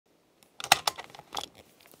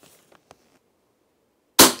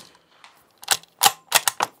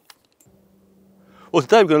Well,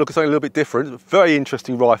 today we're going to look at something a little bit different. A very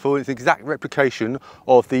interesting rifle. It's an exact replication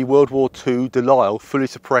of the World War II De Lisle fully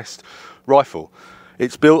suppressed rifle.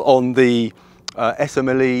 It's built on the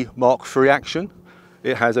SMLE MK3 action.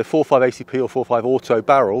 It has a 4.5 ACP or 4.5 auto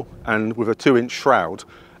barrel and with a 2-inch shroud,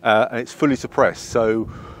 and it's fully suppressed. So,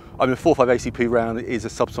 I mean, a 4.5 ACP round is a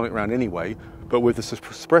subsonic round anyway, but with the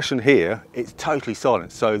suppression here, it's totally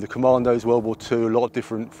silent. So the commandos, World War II, a lot of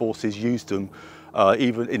different forces used them,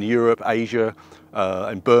 even in Europe, Asia,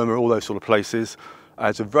 and Burma, all those sort of places,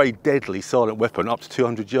 as a very deadly silent weapon up to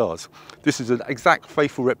 200 yards. This is an exact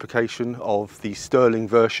faithful replication of the Sterling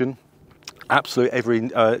version. Absolutely every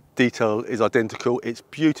detail is identical. It's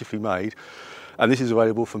beautifully made, and this is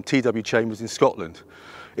available from TW Chambers in Scotland.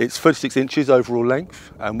 It's 36 inches overall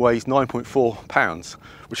length and weighs 9.4 pounds,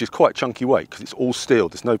 which is quite chunky weight because it's all steel.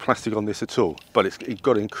 There's no plastic on this at all, but it's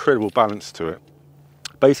got incredible balance to it.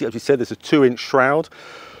 Basically, as we said, there's a 2-inch shroud.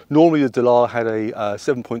 Normally the De Lisle had a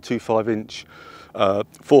 7.25 inch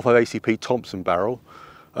 4.5 ACP Thompson barrel.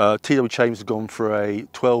 TW Chambers has gone for a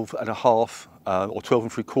 12.5 or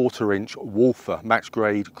 12.75 inch Wolfer match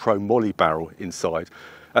grade chrome moly barrel inside.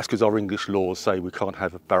 That's because our English laws say we can't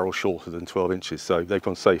have a barrel shorter than 12 inches, so they've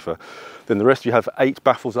gone safer. Then the rest, you have 8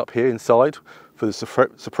 baffles up here inside for the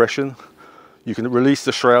suppression. You can release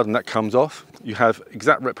the shroud and that comes off. You have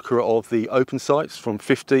exact replica of the open sights from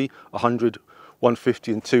 50, 100,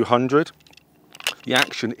 150 and 200. The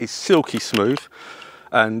action is silky smooth,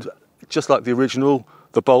 and just like the original,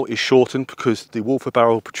 the bolt is shortened because the Wolfer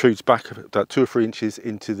barrel protrudes back about 2 or 3 inches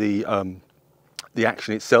into the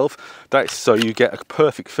action itself. That's so you get a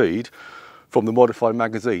perfect feed from the modified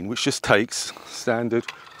magazine, which just takes standard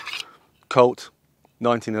Colt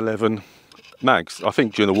 1911 mags. I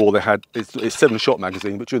think during the war they had, it's 7-shot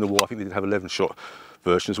magazine, but during the war I think they did have 11-shot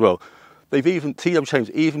version as well. They've even, TW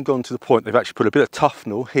Chambers even gone to the point they've actually put a bit of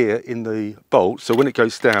toughenol here in the bolt, so when it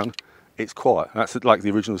goes down, it's quiet. That's like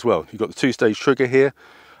the original as well. You've got the 2-stage trigger here,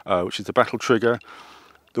 which is the battle trigger.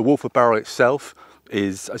 The Wolfer barrel itself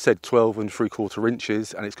is, I said, 12.75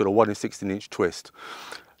 inches, and it's got a 1 16-inch twist.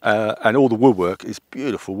 And all the woodwork is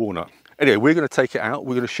beautiful walnut. Anyway, we're going to take it out.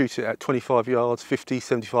 We're going to shoot it at 25 yards, 50,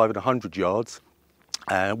 75 and 100 yards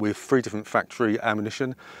with 3 different factory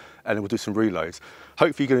ammunition, and then we'll do some reloads.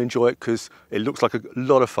 Hopefully you're going to enjoy it because it looks like a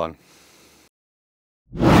lot of fun.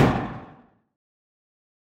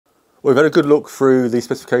 We've had a good look through the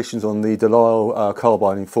specifications on the De Lisle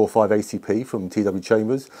Carbine in 4.5 ACP from TW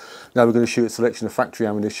Chambers. Now we're going to shoot a selection of factory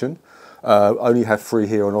ammunition. Only have 3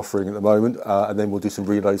 here on offering at the moment, and then we'll do some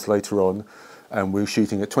reloads later on. And we're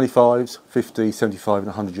shooting at 25s, 50, 75 and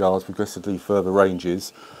 100 yards, progressively further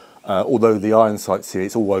ranges. Although the iron sights here,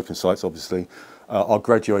 it's all open sights obviously, are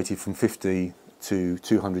graduated from 50 to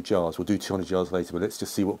 200 yards. We'll do 200 yards later, but let's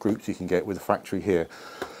just see what groups you can get with the factory here.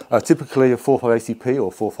 Typically a 4.5 ACP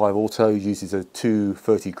or 4.5 auto uses a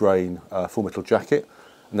 230 grain full metal jacket,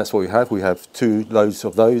 and that's what we have. We have 2 loads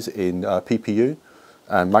of those in PPU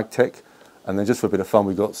and Magtech, and then just for a bit of fun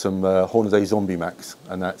we've got some Hornady Zombie Max,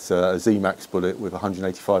 and that's a Z Max bullet with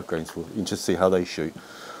 185 grains. You can just see how they shoot.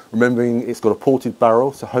 Remembering it's got a ported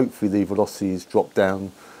barrel, so hopefully the velocities drop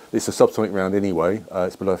down. It's a subsonic round anyway,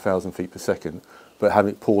 it's below 1,000 feet per second, but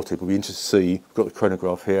having it ported, we'll be interested to see, we've got the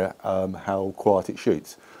chronograph here, how quiet it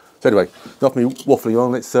shoots. So anyway, enough of me waffling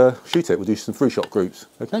on, let's shoot it. We'll do some 3-shot groups,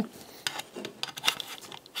 okay?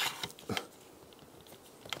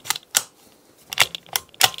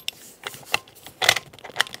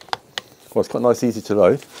 Well, it's quite nice, easy to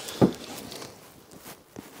load.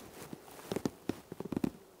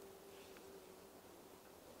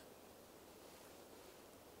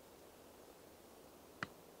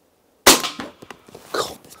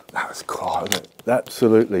 God, that was quiet, wasn't it?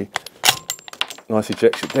 Absolutely. Nice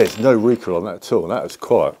ejection. There's no recoil on that at all. That was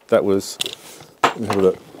quiet. That was, let me have a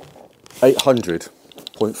look,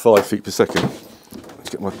 800.5 feet per second. Let's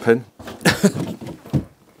get my pen.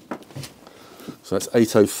 So that's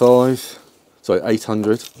 805. Sorry,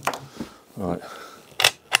 800. Right.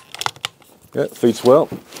 Yeah, feeds well.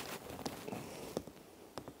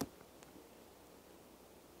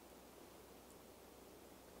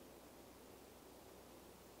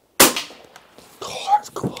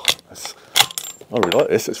 I really like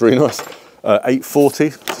this, it's really nice. 840,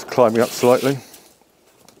 just climbing up slightly.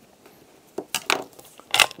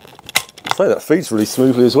 I'd say that feeds really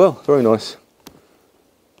smoothly as well, very nice.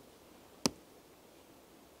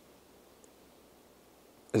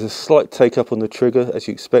 There's a slight take up on the trigger, as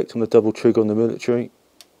you expect on the double trigger on the military.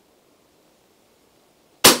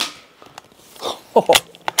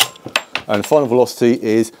 And final velocity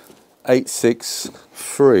is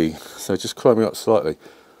 863, so just climbing up slightly.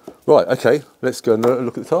 Right, okay, let's go and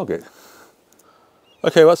look at the target.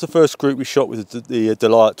 Okay, well, that's the first group we shot with the De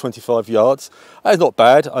Lisle at 25 yards. It's not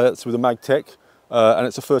bad. It's with a Magtech, and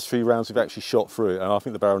it's the first 3 rounds we've actually shot through it, and I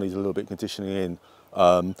think the barrel needs a little bit of conditioning in.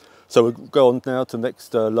 So we'll go on now to the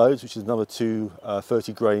next loads, which is another 2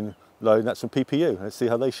 30 grain load, and that's from PPU. Let's see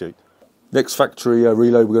how they shoot. Next factory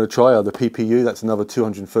reload we're going to try are the PPU. That's another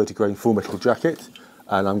 230 grain full metal jacket,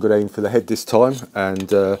 and I'm going to aim for the head this time, and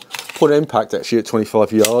point of impact actually at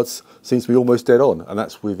 25 yards seems to be almost dead on, and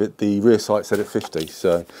that's with it, the rear sight set at 50.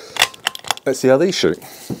 So let's see how these shoot.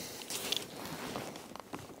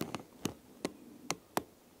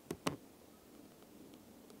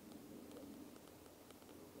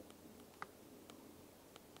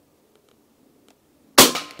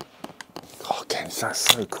 Oh, again, that's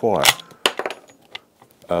so quiet.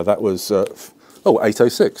 That was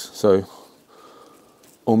 806, so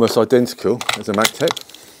almost identical as a Magtech.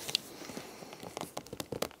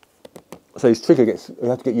 So his trigger you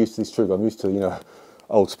have to get used to this trigger. I'm used to, you know,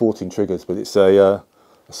 old sporting triggers, but it's a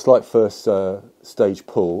slight first stage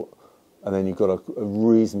pull, and then you've got a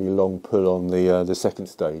reasonably long pull on the second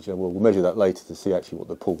stage. And we'll measure that later to see actually what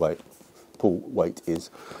the pull weight is.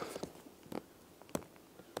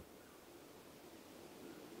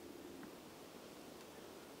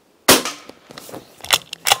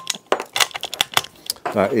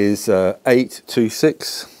 That is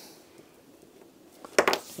 826.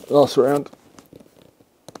 Last round.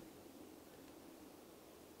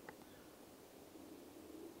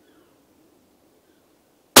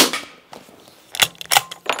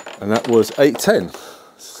 And that was 810.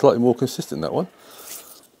 Slightly more consistent, that one.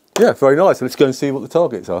 Yeah, very nice. Let's go and see what the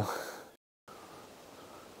targets are.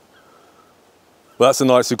 Well, that's a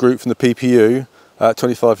nicer group from the PPU.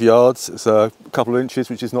 25 yards, it's a couple of inches,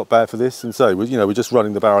 which is not bad for this. And so, you know, we're just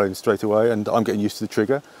running the barrel in straight away, and I'm getting used to the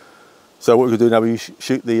trigger. So what we're going to do now, we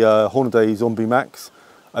shoot the Hornaday Zombie Max,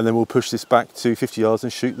 and then we'll push this back to 50 yards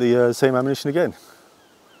and shoot the same ammunition again.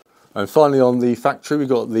 And finally on the factory, we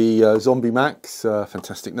got the Zombie Max,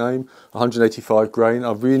 fantastic name, 185 grain.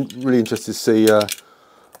 I'm really interested to see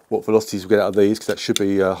what velocities we get out of these, because that should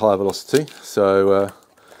be higher velocity. So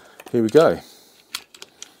here we go.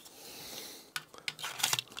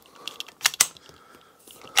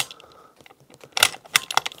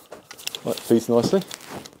 Right, feeds nicely.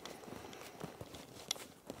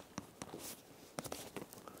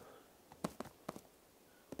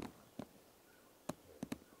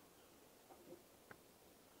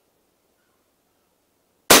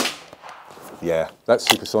 Yeah, that's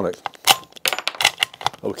supersonic.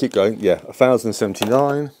 We'll keep going. Yeah,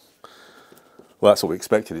 1079. Well, that's what we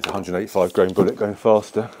expected. It's a 185 grain bullet going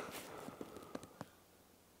faster.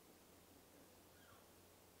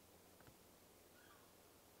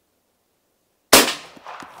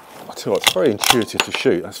 I tell you what, it's very intuitive to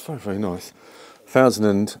shoot. That's very, very nice.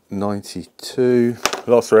 1092.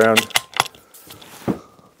 Last round.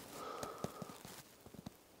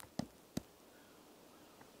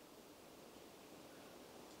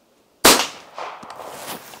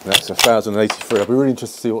 That's 1083. I'll be really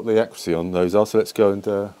interested to see what the accuracy on those are, so let's go and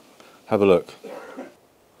have a look.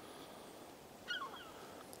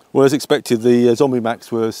 Well, as expected, the Zombie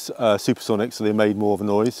Max was supersonic, so they made more of a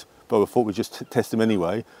noise, but I thought we'd just test them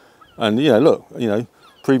anyway. And yeah, look, you know,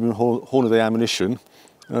 premium Hornaday ammunition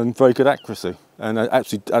and very good accuracy. And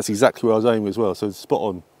actually, that's exactly where I was aiming as well, so it's spot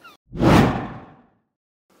on.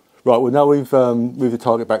 Right, well now we've moved the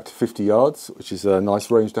target back to 50 yards, which is a nice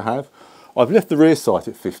range to have. I've left the rear sight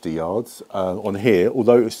at 50 yards on here,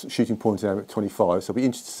 although it's shooting point now at 25, so I'll be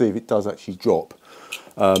interested to see if it does actually drop.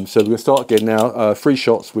 So we're going to start again now, 3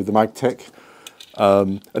 shots with the Magtech,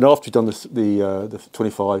 and after we've done the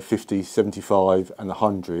 25, 50, 75 and the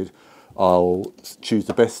 100, I'll choose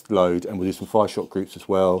the best load, and we'll do some 5-shot groups as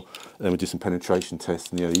well, and then we'll do some penetration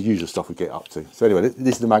tests and, you know, the usual stuff we get up to. So anyway,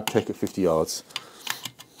 this is the Magtech at 50 yards.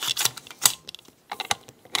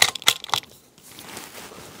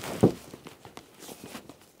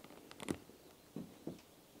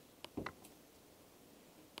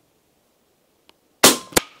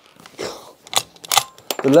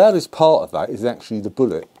 The loudest part of that is actually the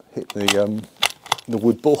bullet hit the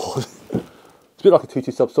wood board. It's a bit like a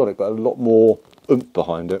 2.2 subsonic, but a lot more oomph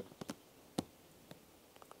behind it.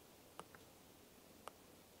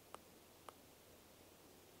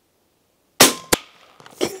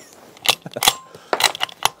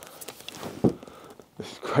 This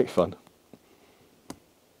is great fun.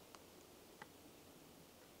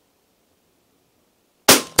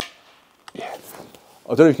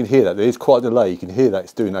 I don't know if you can hear that. There is quite a delay. You can hear that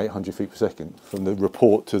it's doing 800 feet per second from the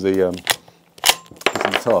report to the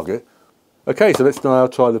target. Okay, so let's now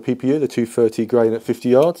try the PPU, the 230 grain at 50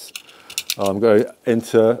 yards. I'm going to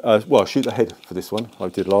enter, well, shoot the head for this one,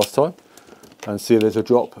 like I did last time, and see if there's a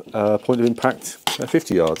drop point of impact at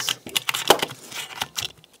 50 yards.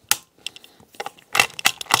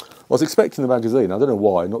 I was expecting the magazine, I don't know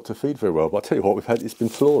why, not to feed very well, but I tell you what, it's been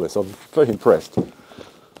flawless. I'm very impressed.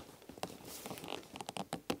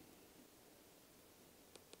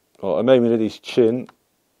 Right, I'm aiming at his chin.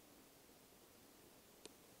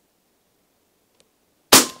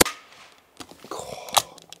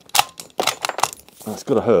 That's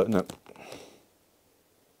got to hurt, isn't it?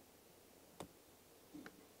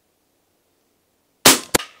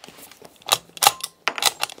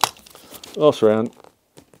 Last round.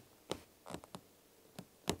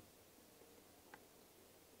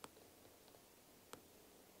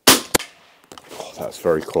 Oh, that's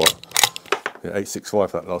very quiet. Yeah,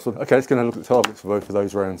 865 that last one. Okay, let's go and have a look at the targets for both of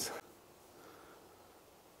those rounds.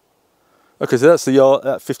 Okay, so that's the yard,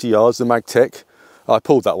 at 50 yards, the Magtech. I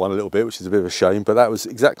pulled that one a little bit, which is a bit of a shame, but that was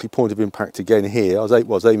exactly point of impact again here. I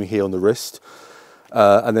was aiming here on the wrist.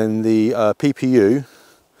 And then the PPU,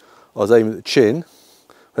 I was aiming at the chin.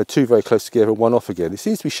 I had two very close together and one off again. It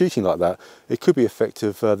seems to be shooting like that. It could be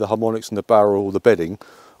effective, the harmonics and the barrel or the bedding.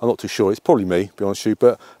 I'm not too sure. It's probably me, to be honest with you.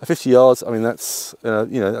 But at 50 yards, I mean, that's,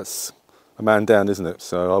 you know, that's a man down, isn't it?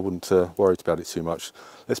 So I wouldn't worry about it too much.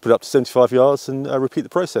 Let's put it up to 75 yards and repeat the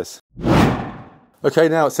process. Okay,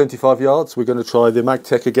 now at 75 yards, we're going to try the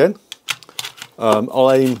Magtech again.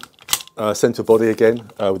 I'll aim centre body again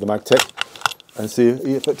with the Magtech and see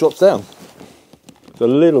if it drops down. It's a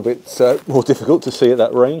little bit more difficult to see at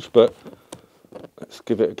that range, but let's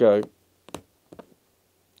give it a go.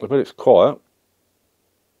 I bet it's quiet.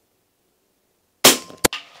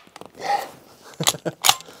 Yeah.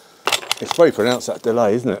 It's very pronounced, that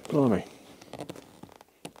delay, isn't it? Blimey.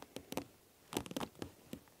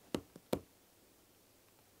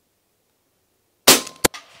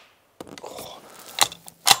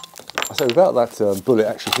 So without that bullet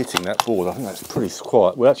actually hitting that board, I think that's pretty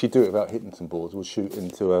quiet. We'll actually do it without hitting some boards. We'll shoot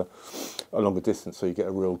into a longer distance so you get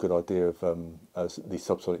a real good idea of the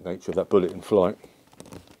subsonic nature of that bullet in flight.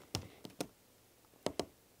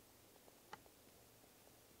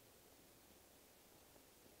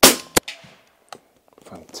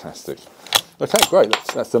 Fantastic. Okay, great.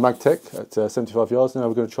 That's the Magtech at 75 yards. Now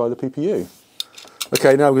we're going to try the PPU.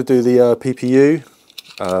 Okay, now we're going to do the PPU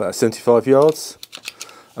at 75 yards.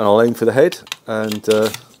 And I'll aim for the head and,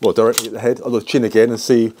 well, directly at the head. I'll look chin again and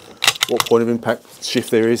see what point of impact shift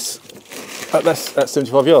there is at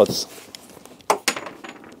 75 yards.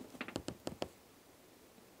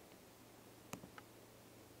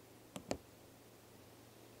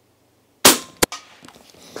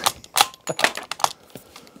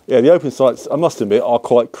 Yeah, the open sights, I must admit, are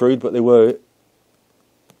quite crude, but they were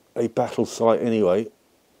a battle sight anyway.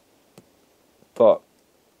 But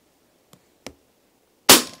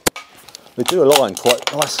they do align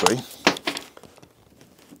quite nicely,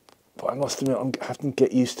 but I must admit I'm having to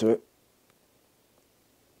get used to it.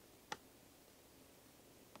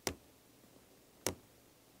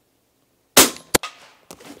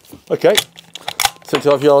 Okay,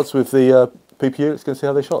 75 yards with the PPU, let's go and see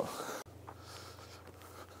how they shot.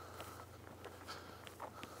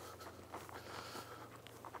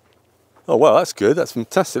 Oh wow, that's good, that's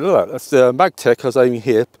fantastic, look at that. That's the Magtech I was aiming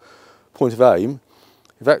here, point of aim.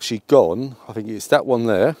 We've actually gone, I think it's that one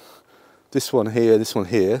there, this one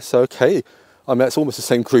here, so okay, I mean that's almost the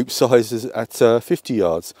same group size as at 50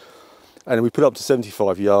 yards, and we put it up to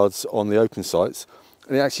 75 yards on the open sights,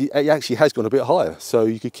 and it actually has gone a bit higher, so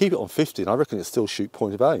you could keep it on 50 and I reckon it'll still shoot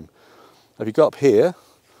point of aim. If you go up here,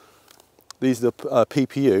 these are the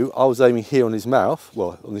PPU. I was aiming here on his mouth,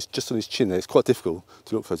 well just on his chin there. It's quite difficult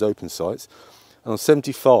to look for those open sights, and on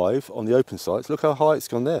 75 on the open sights, look how high it's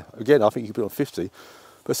gone there. Again, I think you could put it on 50.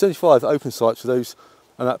 But 75 open sights for those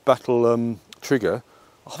and that battle trigger,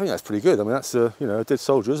 I think that's pretty good. I mean, that's you know, a dead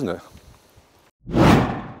soldier, isn't it?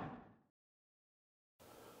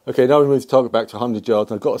 Okay, now we move the target back to 100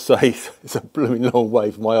 yards, and I've got to say, it's a blooming long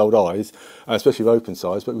way for my old eyes, especially with open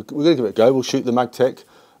sights. But we're going to give it a go. We'll shoot the Magtech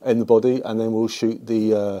in the body, and then we'll shoot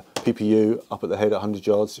the PPU up at the head at 100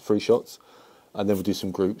 yards, 3 shots, and then we'll do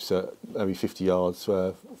some groups at maybe 50 yards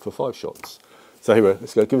for 5 shots. So here we go.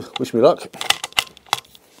 Let's go. Wish me luck.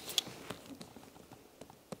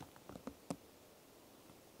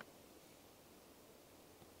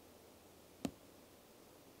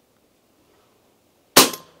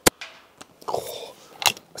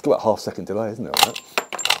 It's about a half-second delay, isn't it, on that?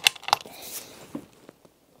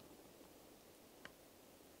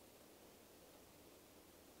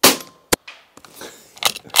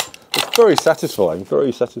 It's very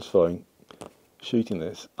satisfying shooting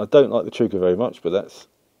this. I don't like the trigger very much, but that's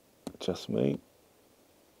just me.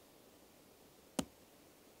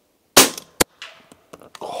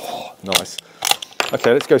 Oh, nice.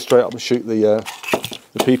 Okay, let's go straight up and shoot the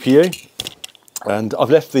PPE. And I've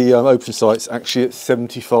left the open sights actually at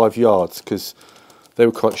 75 yards because they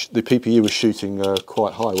were the PPE was shooting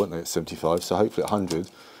quite high, weren't they, at 75? So hopefully at 100,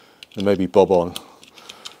 and maybe bob on.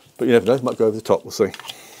 But you never know, it might go over the top. We'll see.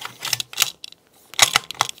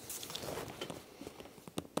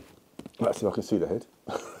 Let's see if I can see the head.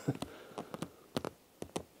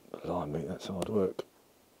 Blimey, that's hard work.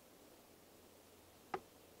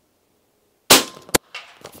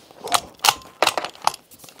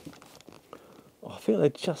 I think they're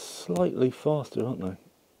just slightly faster, aren't they?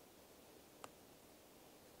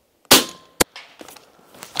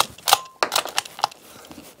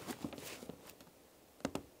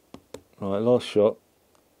 Right, last shot.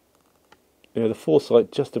 Yeah, the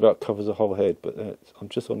foresight just about covers the whole head, but I'm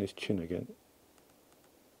just on his chin again.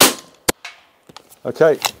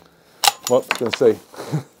 Okay, well, going to see.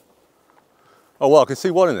 Oh well, I can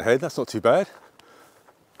see one in the head, that's not too bad.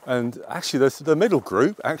 And actually, the middle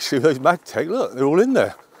group, actually, those MagTech, look, they're all in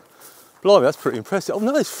there. Blimey, that's pretty impressive. Oh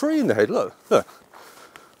no, there's 3 in the head, look.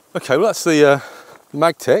 Okay, well that's the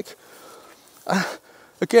MagTech.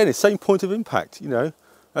 Again, it's same point of impact, you know,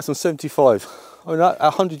 that's on 75. I mean, at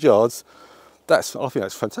 100 yards, I think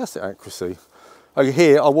that's fantastic accuracy. Okay,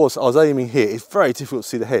 here, I was aiming here. It's very difficult to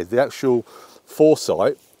see the head. The actual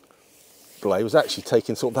foresight blade was actually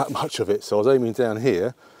taking sort of that much of it, so I was aiming down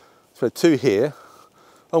here. So 2 here,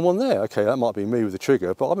 and 1 there. Okay, that might be me with the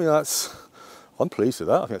trigger, but I mean, I'm pleased with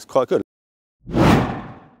that. I think it's quite good.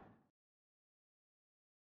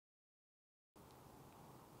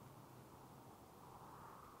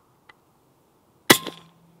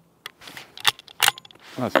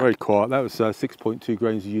 That's very quiet. That was 6.2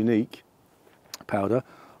 grains of unique powder.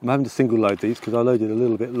 I'm having to single load these because I loaded a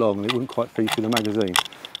little bit long and it wouldn't quite feed through the magazine.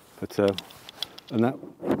 But and that,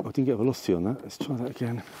 I didn't get velocity on that. Let's try that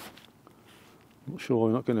again. Not sure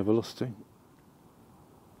I'm not getting a velocity.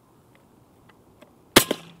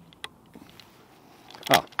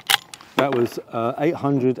 Ah, that was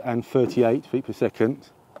 838 feet per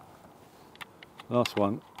second. Last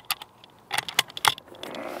one.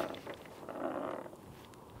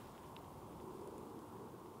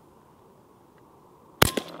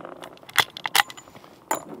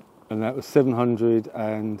 And that was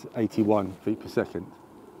 781 feet per second.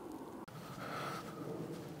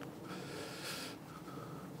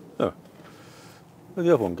 Oh, where'd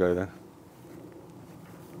the other one go then?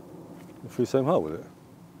 Through the same hole with it.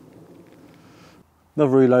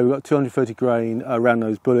 Another reload, we've got 230 grain around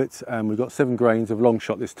those bullets, and we've got 7 grains of long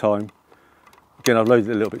shot this time. Again, I've loaded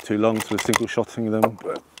it a little bit too long, so we're single shotting them.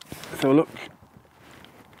 But let's have a look.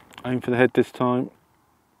 Aim for the head this time.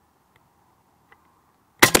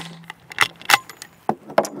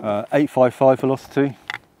 855 velocity.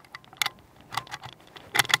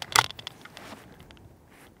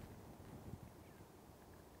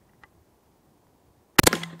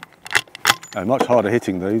 And much harder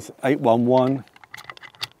hitting these. 811.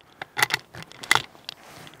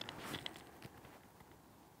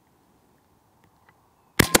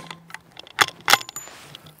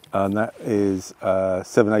 And that is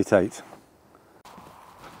 788.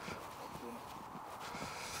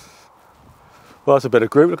 Well, that's a better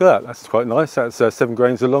group. Look at that. That's quite nice. That's 7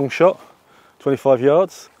 grains of long shot, 25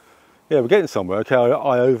 yards. Yeah, we're getting somewhere. Okay,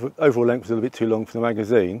 overall length was a little bit too long for the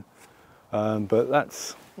magazine, but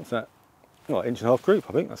that's, what's that? Well, 1.5 group.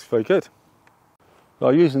 I think that's very good.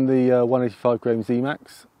 Well, using the 185 grain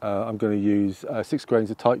Z-Max, I'm going to use 6 grains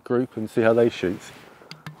of tight group and see how they shoot.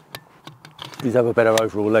 These have a better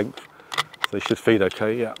overall length, so they should feed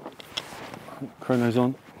okay. Yeah. Chrono's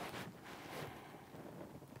on.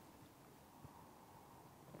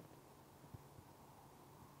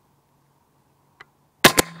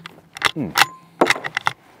 Hmm.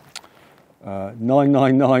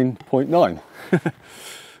 999.9.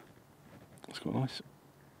 That's quite nice.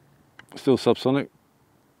 Still subsonic.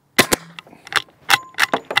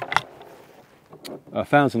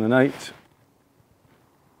 1008.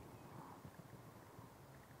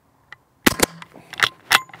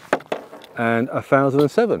 And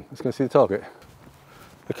 1007. Let's go see the target.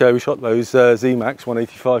 Okay, we shot those Z-Max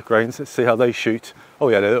 185 grains. Let's see how they shoot. Oh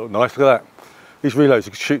yeah, they look nice. Look at that. These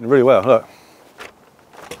reloads are shooting really well. Look.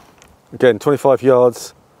 Again, 25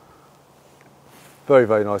 yards. Very,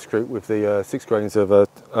 very nice group with the 6 grains of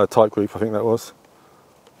tight group, I think that was.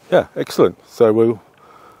 Yeah, excellent. So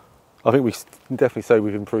I think we can definitely say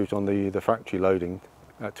we've improved on the factory loading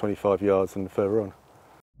at 25 yards and further on.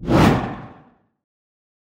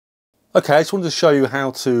 Okay, I just wanted to show you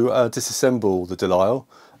how to disassemble the De Lisle,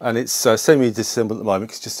 and it's semi-disassembled at the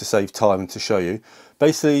moment just to save time and to show you.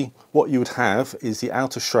 Basically, what you would have is the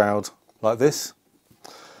outer shroud like this.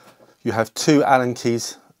 You have two Allen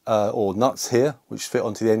keys or nuts here, which fit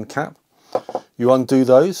onto the end cap. You undo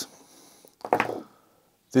those.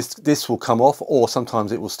 This will come off, or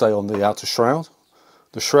sometimes it will stay on the outer shroud.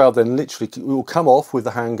 The shroud then literally will come off with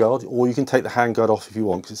the handguard, or you can take the handguard off if you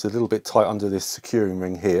want, because it's a little bit tight under this securing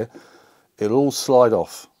ring here. It'll all slide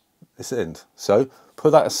off this end. So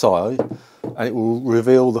put that aside and it will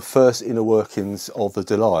reveal the first inner workings of the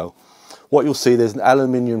De Lisle. What you'll see, there's an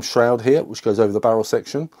aluminium shroud here which goes over the barrel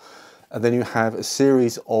section, and then you have a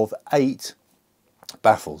series of 8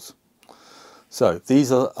 baffles. So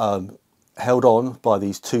these are held on by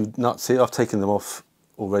these 2 nuts here. I've taken them off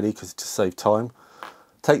already because to save time.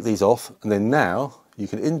 Take these off, and then now you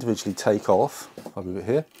can individually take off, I'll move it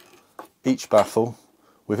here, each baffle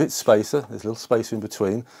with its spacer. There's a little spacer in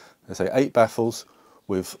between. They say 8 baffles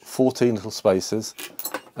with 14 little spacers.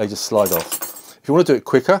 They just slide off. If you want to do it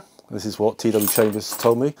quicker, this is what TW Chambers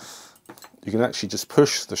told me, you can actually just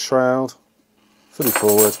push the shroud fully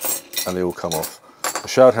forward and they all come off. The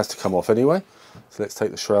shroud has to come off anyway, so let's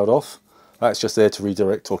take the shroud off. That's just there to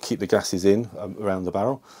redirect or keep the gases in around the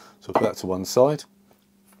barrel. So we'll put that to one side.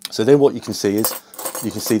 So then what you can see is,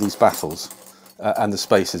 you can see these baffles and the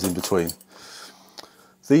spacers in between.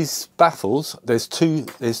 These baffles, there's two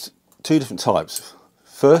different types.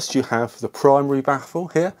 First, you have the primary baffle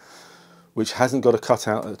here, which hasn't got a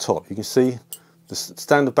cutout at the top. You can see the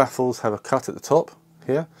standard baffles have a cut at the top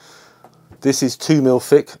here. This is 2mm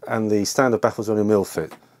thick, and the standard baffles are only 1mm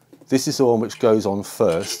thick. This is the one which goes on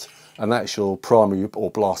first, and that's your primary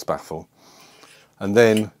or blast baffle. And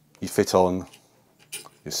then you fit on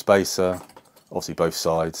your spacer, obviously both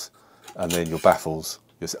sides, and then your baffles,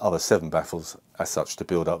 your other 7 baffles as such, to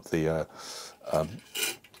build up the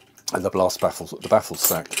blast baffles, the baffle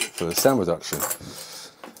stack for the sound reduction.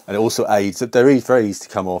 And it also aids that they're very easy to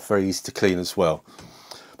come off, very easy to clean as well.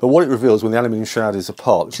 But what it reveals when the aluminium shroud is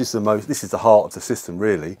apart, which is this is the heart of the system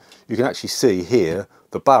really, you can actually see here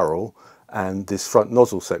the barrel and this front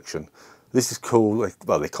nozzle section. This is called,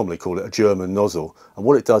 well, they commonly call it a German nozzle. And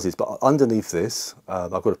what it does is, but underneath this, I've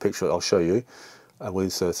got a picture I'll show you, and we'll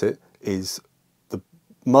insert it, is the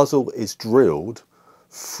muzzle is drilled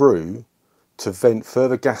through to vent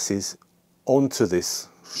further gases onto this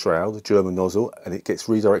shroud, the German nozzle, and it gets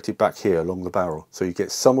redirected back here along the barrel. So you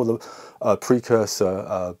get some of the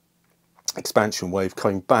precursor expansion wave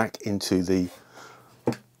coming back into the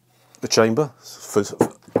chamber for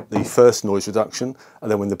the first noise reduction,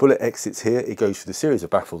 and then when the bullet exits here, it goes through the series of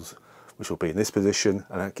baffles, which will be in this position,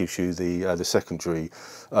 and that gives you the secondary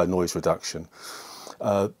noise reduction.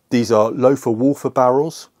 These are Lofer-Wolfer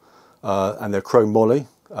barrels, and they're chrome moly.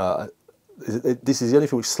 This is the only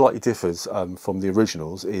thing which slightly differs from the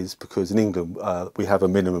originals, is because in England we have a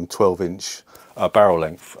minimum 12-inch barrel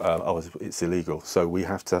length. It's illegal, so we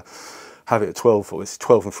have to have it at 12, or it's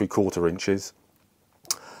 12 3/4 inches,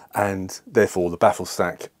 and therefore the baffle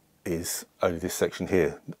stack is only this section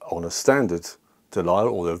here. On a standard De Lisle,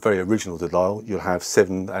 or the very original De Lisle, you'll have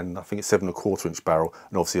 7, and I think it's 7 1/4 inch barrel,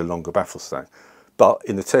 and obviously a longer baffle stack. But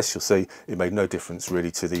in the test, you'll see it made no difference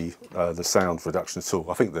really to the sound reduction at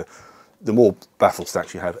all. I think the more baffle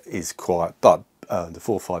stacks you have is quiet, but the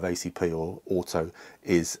 4.5 ACP or auto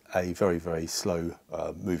is a very slow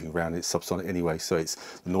moving around. It's subsonic anyway, so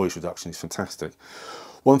the noise reduction is fantastic.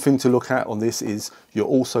 One thing to look at on this is you're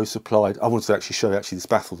also supplied, I wanted to actually show you these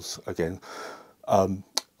baffles again.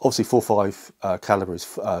 Obviously 4.5 caliber is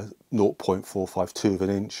 0.452 of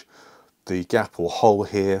an inch. The gap or hole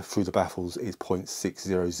here through the baffles is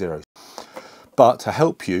 0.600. But to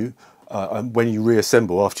help you, when you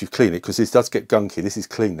reassemble after you've cleaned it, because this does get gunky, this is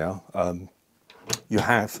clean now, you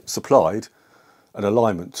have supplied an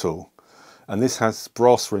alignment tool. And this has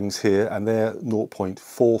brass rings here, and they're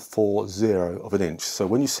 0.440 of an inch. So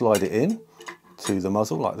when you slide it in to the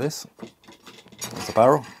muzzle like this, there's the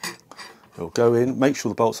barrel, it'll go in, make sure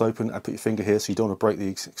the bolt's open, and put your finger here so you don't want to break the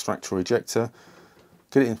extractor or ejector.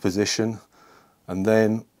 Get it in position, and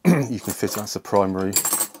then you can fit, that's the primary.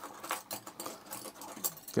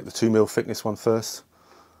 Get the 2mm thickness one first.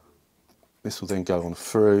 This will then go on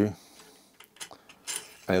through,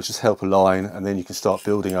 and it'll just help align, and then you can start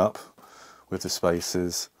building up with the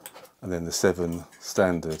spacers, and then the 7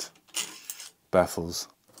 standard baffles,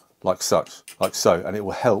 like so, and it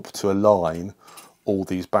will help to align all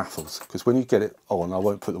these baffles, because when you get it on, I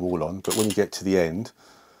won't put them all on, but when you get to the end,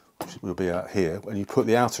 which will be out here, when you put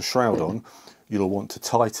the outer shroud on, you'll want to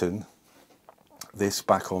tighten this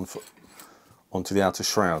back on onto the outer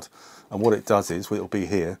shroud, and what it does is, it'll be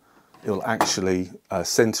here, it'll actually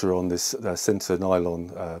centre on this centre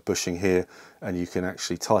nylon bushing here, and you can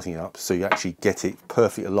actually tighten it up so you actually get it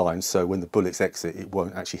perfectly aligned, so when the bullets exit it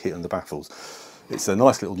won't actually hit on the baffles. It's a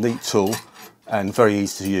nice little neat tool and very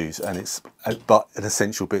easy to use, and it's but an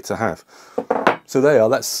essential bit to have. So there you are,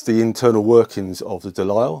 that's the internal workings of the De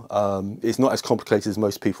Lisle. It's not as complicated as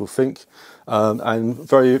most people think, and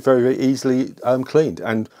very, very, very easily cleaned,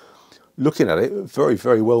 and looking at it, very,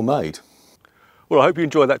 very well made. Well, I hope you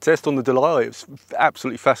enjoyed that test on the De Lisle. It's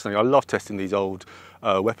absolutely fascinating. I love testing these old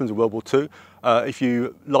weapons of World War II. If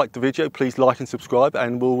you liked the video, please like and subscribe,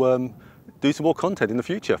 and we'll do some more content in the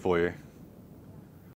future for you.